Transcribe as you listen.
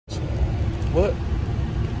What?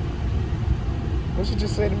 What you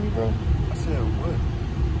just say to me, bro? I said what?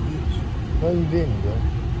 Bitch. No, you didn't, bro.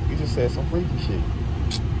 You just said some freaky shit.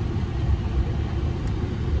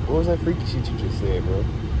 What was that freaky shit you just said, bro?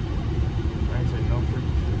 I ain't say no freaky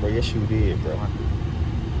shit. Bro, yes you did, bro.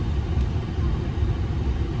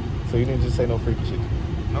 So you didn't just say no freaky shit?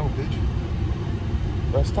 No, bitch.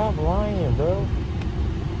 Bro, stop lying, bro.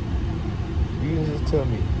 You didn't just tell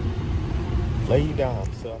me. Lay you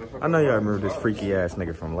down. So I know y'all remember this freaky ass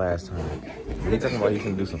nigga from last time. He talking about he's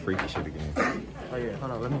gonna do some freaky shit again. Oh yeah,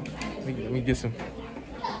 hold on, let me get some.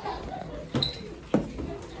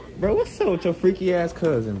 Bro, what's up with your freaky ass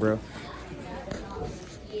cousin, bro?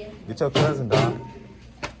 Get your cousin, dog.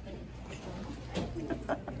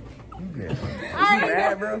 You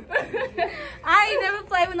mad, bro? I ain't never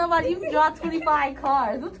played with nobody. You draw 25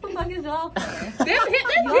 cards. What the fuck is y'all playing?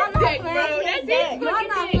 Y'all not playing. Y'all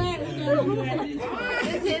not playing.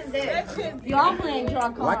 Y'all playing draw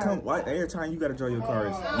cards. Why every time you gotta draw your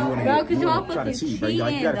cards, you wanna Bro, cause y'all try to fucking cheat, bro? You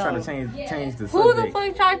gotta try to change the subject. Who the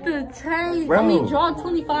fuck tried to change? Bro. I mean, draw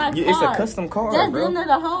 25 cards. It's a custom card, That's bro.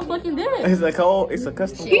 the whole fucking day. It's a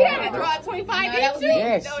custom She card. had to draw 25, didn't you?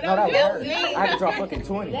 Yes, no, that was her. me. I had to draw fucking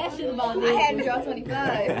 20. That shit about me. I had to draw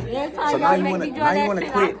 25. So now you wanna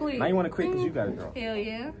quit. Now you wanna quit because you gotta draw. Hell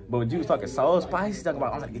yeah. But when you was talking so spicy, talking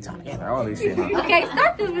about I'm gonna get y'all together, all this shit. Okay,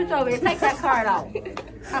 start this bitch over here. Take that card out.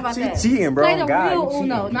 How about She that? cheating, bro. Play the God, real you cheating.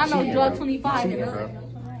 Uno. Not no Cheating, draw bro. 25. Cheating, You know? bro.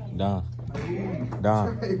 Don.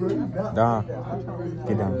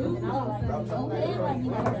 Get down.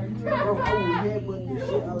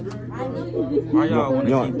 Why y'all want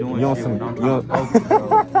to keep doing you on shit? some, when I'm you trying on, to focus, bro.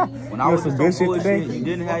 When I on was some in good some shit today? bullshit, you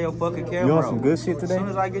didn't have your fucking camera. You on some good shit As today? soon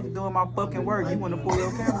as I get to doing my fucking work, you want to pull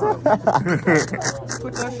your camera up.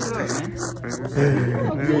 Put that shit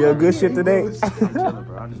up, man. You your good shit today? I'm chilling,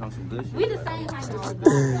 bro. I'm just on some good shit. We the same height.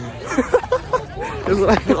 It's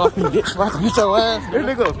like, bitch, about to beat your ass. This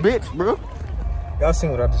nigga a bitch, bro. Y'all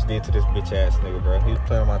seen what I just did to this bitch ass nigga, bro? He was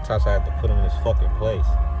playing on my top, so I had to put him in his fucking place.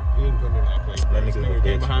 You didn't put me in that place. That This nigga nigga a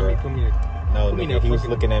came bitch, behind bro. me, put me in. No, Put me in nigga, that he was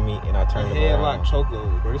fucking looking at me and I turned him headlock around.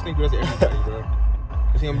 chokehold, bro. This nigga does everybody, bro.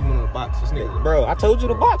 Cause he don't be in the box. This nigga, Bro, I told you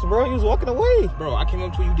to box, bro. He was walking away. bro, I came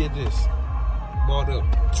up to you, did this, balled up.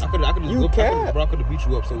 I could have You cap. bro. I could have beat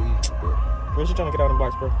you up so easy, bro. Bro, you trying to get out of the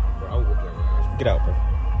box, bro? Bro, I would whoop your ass. Get out, bro.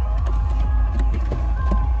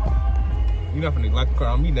 You not finna lock the car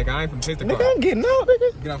on me, nigga. I ain't finna taste the car. Nigga, I'm getting out,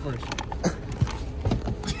 nigga. Get out first.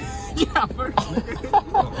 Get out first,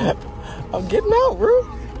 nigga. I'm getting out, bro.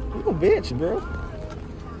 You a bitch, bro.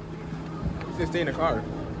 He said stay in the car.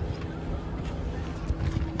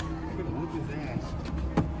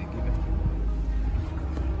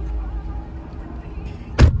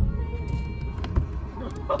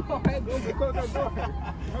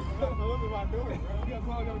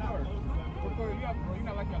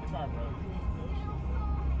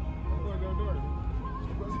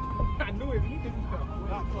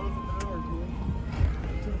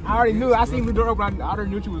 I already knew. I seen the door open. I already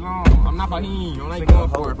knew what you was on. I'm not Fahim. I'm not going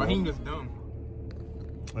for it. Fahim just dumb.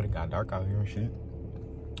 But it got dark out here and shit.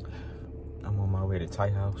 I'm on my way to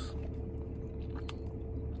Tight House.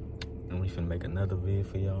 And we finna make another vid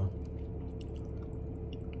for y'all.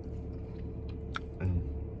 And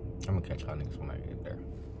I'm gonna catch y'all niggas when I get there.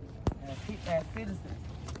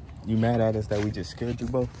 You mad at us that we just scared you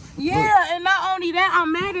both? Yeah, and not only that,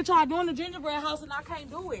 I'm mad at y'all doing the gingerbread house and I can't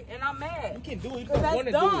do it. And I'm mad. You can do it. You Because don't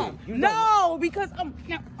want that's to do dumb. it. No, because I'm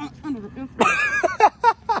under the influence.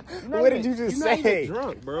 What did you just You're not say? even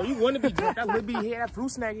drunk, bro. You want to be drunk. That Lil B head, that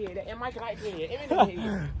fruit snack head, that Mike Light head, Eminem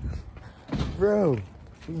head. Bro,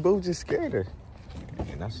 we both just scared her.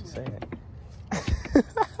 And now she's sad.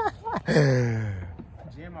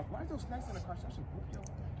 Jam off. Why are those snacks in the car? I should whoop your ass.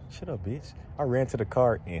 Shut up, bitch. I ran to the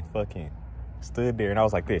car and fucking stood there and I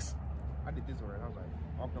was like this. I did this already. I was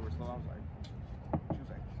like, walked over slow. I was like, she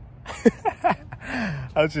was like,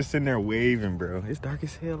 I was just sitting there waving, bro. It's dark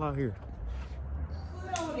as hell out here.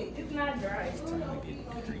 It's not dry.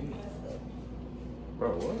 Bro,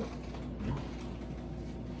 what?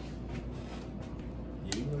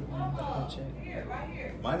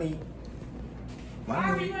 Money.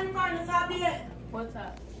 Money. What's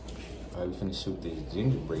up? Alright, we finna shoot this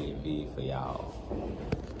gingerbread vid for y'all.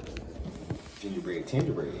 Gingerbread,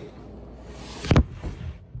 tenderbread.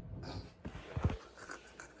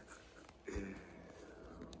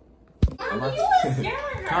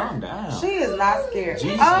 Calm down. She is not scared.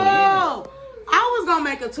 Jesus. Oh, I was gonna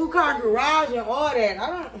make a 2-car garage and all that. I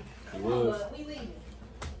don't. It was.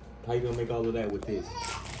 How you gonna make all of that with this?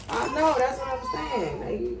 I know. That's what I'm saying.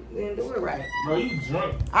 They didn't do it right. bro, you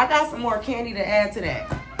drunk. I got some more candy to add to that.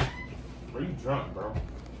 Bro, you drunk, bro.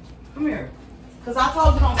 Come here. Because I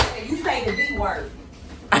told you don't say, you say the B word.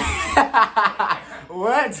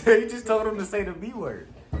 What? You just told him to say the B word.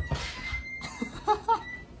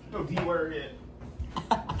 No D word yet.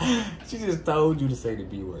 She just told you to say the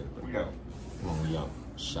B word. We go. Come on, yo.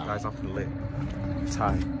 Shot. Guys, I'm finna let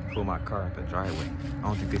Ty pull my car out the driveway. I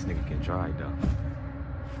don't think this nigga can drive though.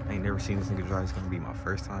 I ain't never seen this nigga drive. It's gonna be my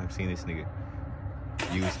first time seeing this nigga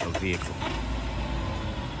use a vehicle.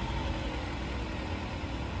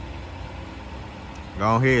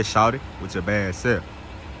 Go ahead, shout it with your bad self.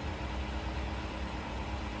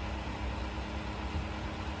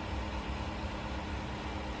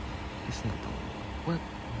 This nigga doing what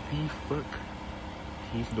the fuck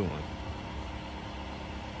he's doing?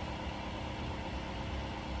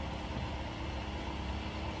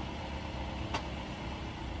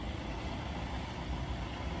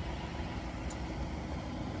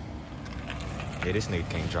 Yeah, this nigga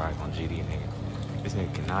can't drive on GD, nigga. This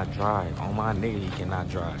nigga cannot drive. On my nigga, he cannot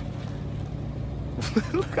drive.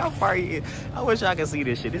 Look how far he is. I wish I could see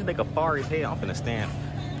this shit. This nigga far as hell. I'm finna stand.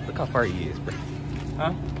 Look how far he is, bro. Huh?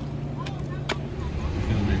 I'm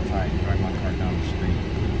feeling really tired. Drive my car down the street.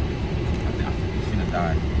 I think I'm finna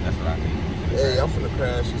die. That's what I think. Hey, I'm finna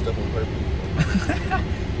crash and stuff on purpose.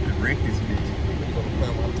 Wreck this bitch. I'm gonna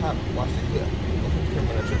climb on top. Watch it here. I'm finna climb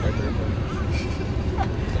on that truck right there, bro.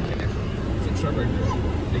 Truck right there.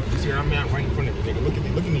 Nigga, you see where I'm at right in front of you, nigga. Look at me,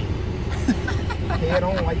 look at me. Head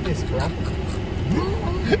on like this, bro.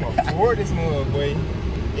 I'm gonna floor this mug, boy.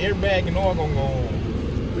 Airbag and all gonna go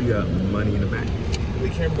on. We got money in the back. The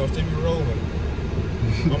camera gonna still be rolling.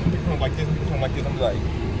 I'm gonna come like this, come like this. I'm like,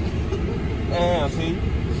 damn, see?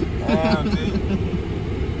 Damn, see?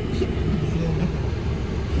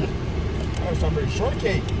 Oh, strawberry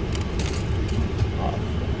shortcake. Oh,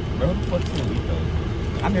 bro, what the fuck you gonna eat though?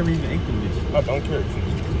 I never even ate them bitches. I don't care.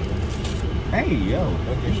 Hey, yo.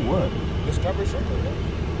 Okay, what? The strawberry shortcake, bro.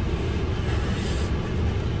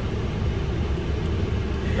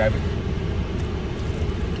 Grab it.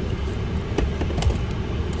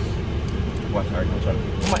 Watch her, don't try to.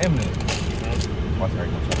 Where's my M&M? Watch her,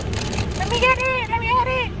 don't try to. Let me get it. Let me get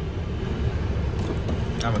it.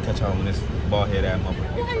 I'm gonna catch on when this bald head ass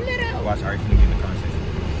motherfucker. Watch her, finna get in the conversation.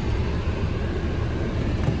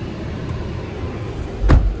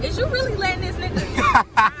 Is you really letting this nigga?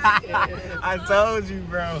 I told you,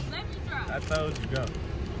 bro. Let me try. I told you, go.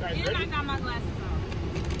 And I got my glasses on.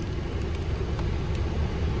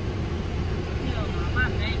 Hell no, my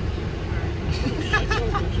neck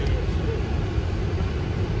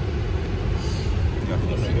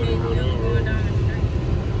going down the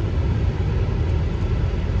street.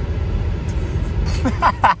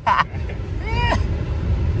 I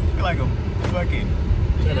feel like a fucking.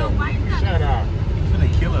 Shut up. why you gotta- Shut up. You finna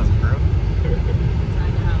kill us, bro.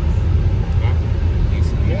 Inside the house.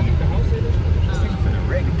 Yeah, the house is This nigga finna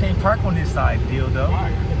wreck. You can't park on this side, deal though. Why? I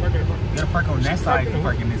can park in the park. You gotta park on that side if you're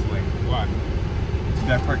parking this way. Why? You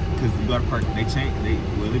gotta park, because you gotta park, well,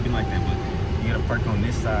 it been like that, but you gotta park on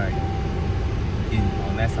this side, and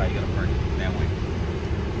on that side, you gotta park that way.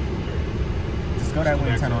 Just go that way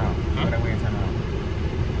and turn around. Go that way and turn around.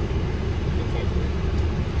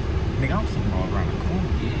 Nigga, I'm sitting all around the corner.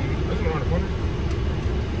 Listen around the corner.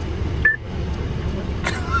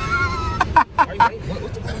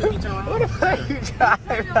 What's the point of me telling What the fuck you drive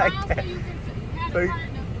like Around that? so you can have Like- a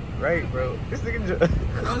partner. Right, bro. This nigga just,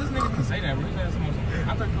 No, this nigga can say that, bro. He's had someone. I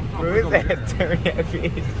thought come bro, it's that turn that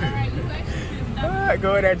bitch. Alright, you actually can stop.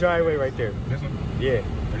 Go in that driveway right there. This one? Yeah,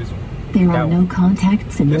 Or this one? There That are one. no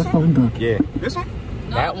contacts in your This one? phone book. yeah. This one?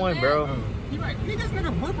 That one, bro. You right. Nigga, this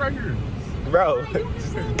nigga whip right here. Bro,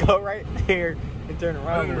 just go right there and turn I'm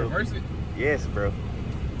around, gonna bro. reverse it. Yes, bro.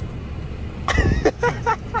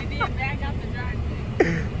 And then back out the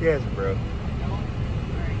driveway. Yes, bro.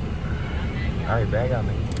 Alright, bag out,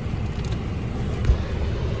 nigga.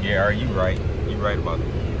 Yeah, are you right? You right about it.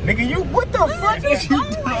 Nigga, you, what the fuck is you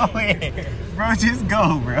doing? Bro, just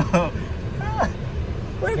go, bro.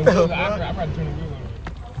 What the fuck? I'm about to turn the wheel on.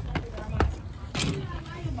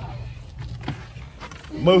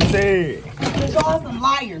 Moosey. Cause y'all some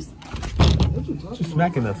liars. She's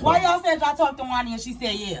smacking us. Why y'all said y'all talked to Wani and she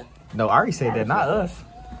said yeah? No, I already said that, not us.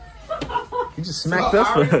 You just smacked us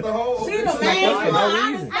for She the Smacked man. us for no I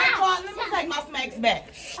reason. just smacked y'all. Let me take my smacks back.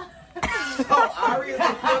 Ari is a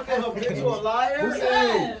fucking habitual liar.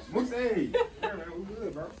 Moosey. Yeah, man, we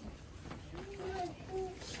good, bro.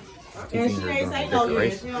 And she ain't say no yeah.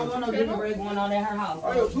 She don't want no gingerbread going on at her house.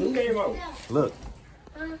 Oh, yo, two came up. Look.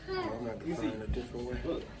 I'm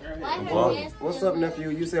vlogging. What's up, nephew?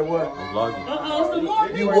 You said what? I'm vlogging. Some more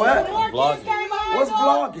You people, what? some more Vlogging. kids came on. What's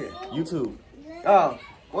vlogging? YouTube. Oh,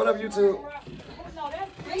 what up, YouTube?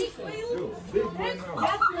 Big boy now.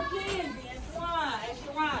 That's Mackenzie and Swan and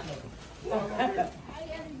Sharonda.